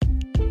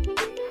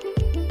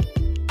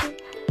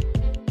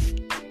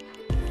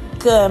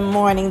Good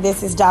morning.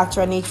 This is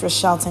Dr. Anitra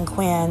Shelton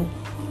Quinn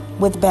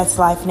with Best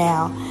Life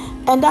Now.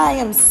 And I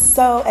am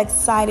so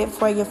excited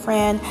for you,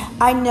 friend.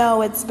 I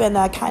know it's been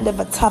a kind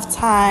of a tough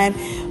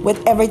time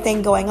with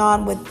everything going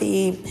on with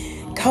the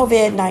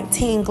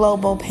COVID-19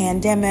 global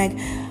pandemic.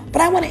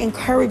 But I want to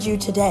encourage you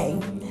today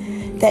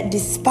that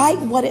despite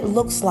what it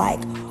looks like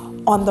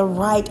on the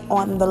right,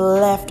 on the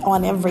left,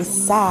 on every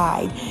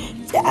side,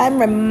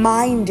 I'm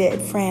reminded,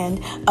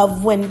 friend,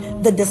 of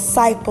when the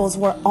disciples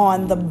were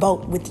on the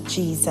boat with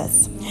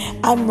Jesus.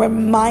 I'm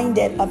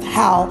reminded of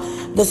how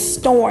the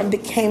storm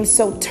became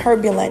so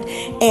turbulent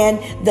and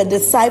the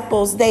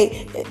disciples,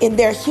 in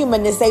their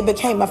humanness, they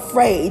became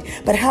afraid.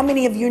 But how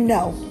many of you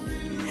know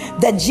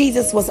that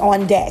Jesus was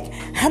on deck?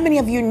 How many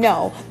of you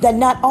know that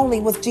not only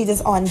was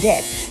Jesus on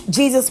deck,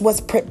 Jesus was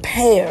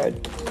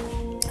prepared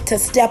to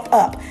step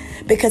up?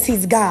 Because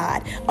he's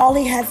God. All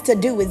he has to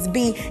do is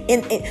be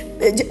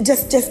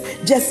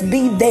just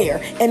be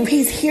there. And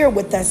he's here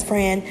with us,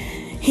 friend.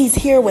 He's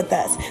here with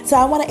us. So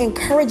I want to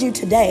encourage you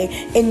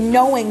today in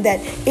knowing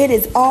that it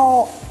is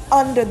all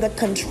under the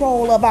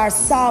control of our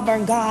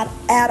sovereign God,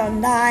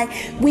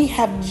 Adonai. We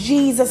have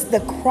Jesus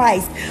the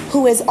Christ,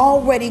 who has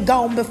already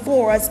gone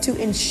before us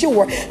to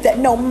ensure that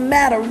no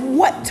matter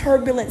what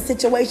turbulent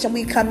situation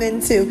we come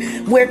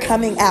into, we're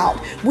coming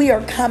out. We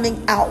are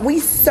coming out. We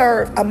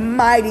serve a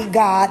mighty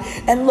God.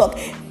 And look,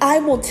 I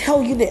will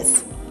tell you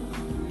this.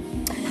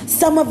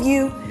 Some of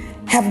you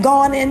have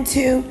gone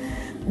into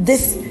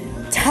this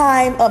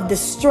time of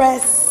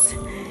distress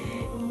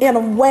in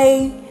a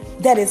way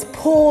that is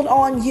pulled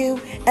on you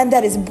and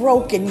that is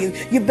broken you.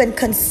 You've been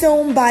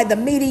consumed by the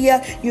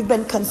media. You've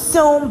been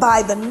consumed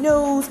by the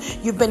news.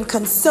 You've been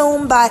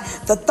consumed by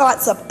the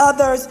thoughts of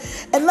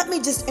others. And let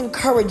me just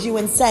encourage you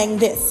in saying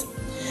this.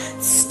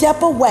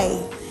 Step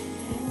away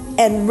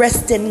and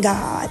rest in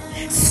God.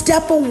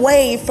 Step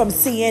away from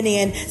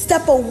CNN.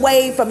 Step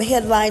away from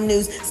headline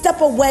news.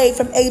 Step away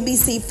from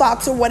ABC,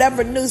 Fox, or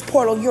whatever news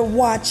portal you're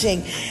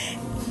watching.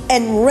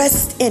 And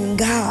rest in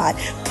God.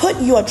 Put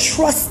your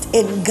trust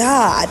in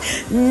God.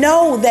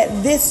 Know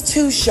that this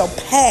too shall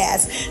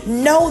pass.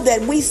 Know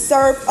that we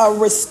serve a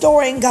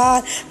restoring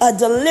God, a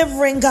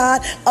delivering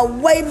God, a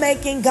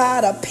way-making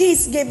God, a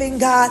peace-giving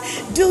God.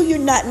 Do you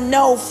not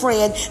know,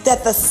 friend,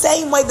 that the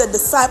same way the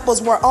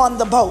disciples were on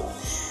the boat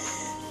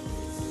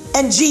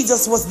and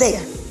Jesus was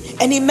there,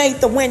 and he made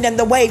the wind and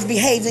the waves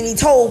behave, and he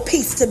told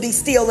peace to be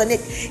still, and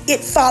it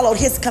followed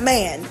his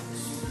command.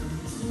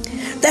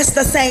 That's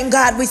the same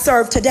God we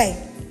serve today.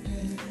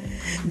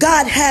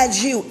 God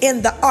has you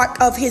in the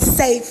ark of his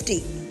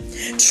safety.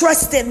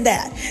 Trust in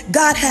that.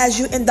 God has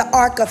you in the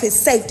ark of his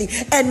safety,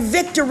 and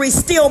victory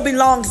still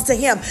belongs to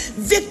him.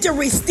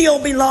 Victory still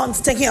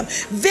belongs to him.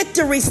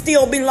 Victory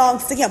still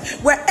belongs to him.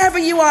 Wherever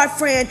you are,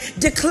 friend,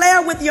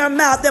 declare with your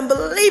mouth and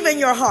believe in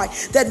your heart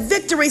that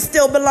victory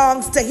still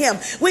belongs to him.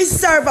 We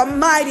serve a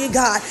mighty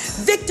God.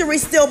 Victory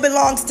still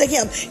belongs to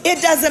him.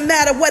 It doesn't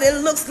matter what it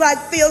looks like,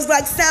 feels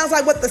like, sounds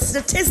like, what the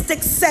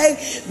statistics say.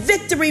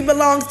 Victory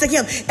belongs to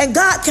him. And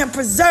God can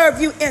preserve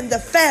you in the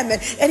famine,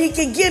 and he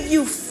can give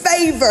you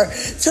favor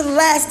to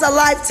last a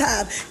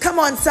lifetime. Come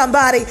on,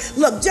 somebody.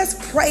 Look,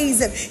 just praise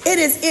him. It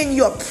is in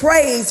your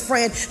praise,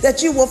 friend,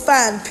 that you will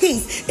find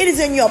peace. It is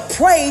in your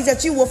praise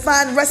that you will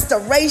find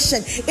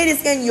restoration. It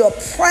is in your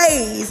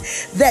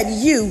praise that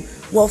you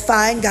will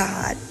find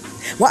God.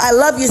 Well, I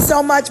love you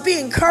so much. Be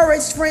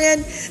encouraged,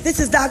 friend. This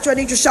is Dr.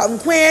 Anitra Shelton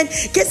Quinn.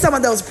 Get some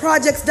of those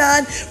projects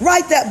done.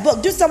 Write that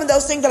book. Do some of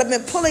those things that have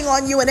been pulling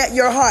on you and at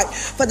your heart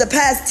for the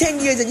past 10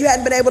 years that you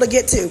hadn't been able to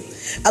get to.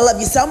 I love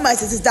you so much.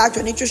 This is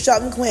Dr. Anitra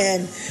Shelton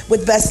Quinn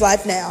with Best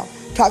Life Now.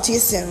 Talk to you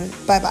soon.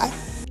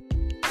 Bye-bye.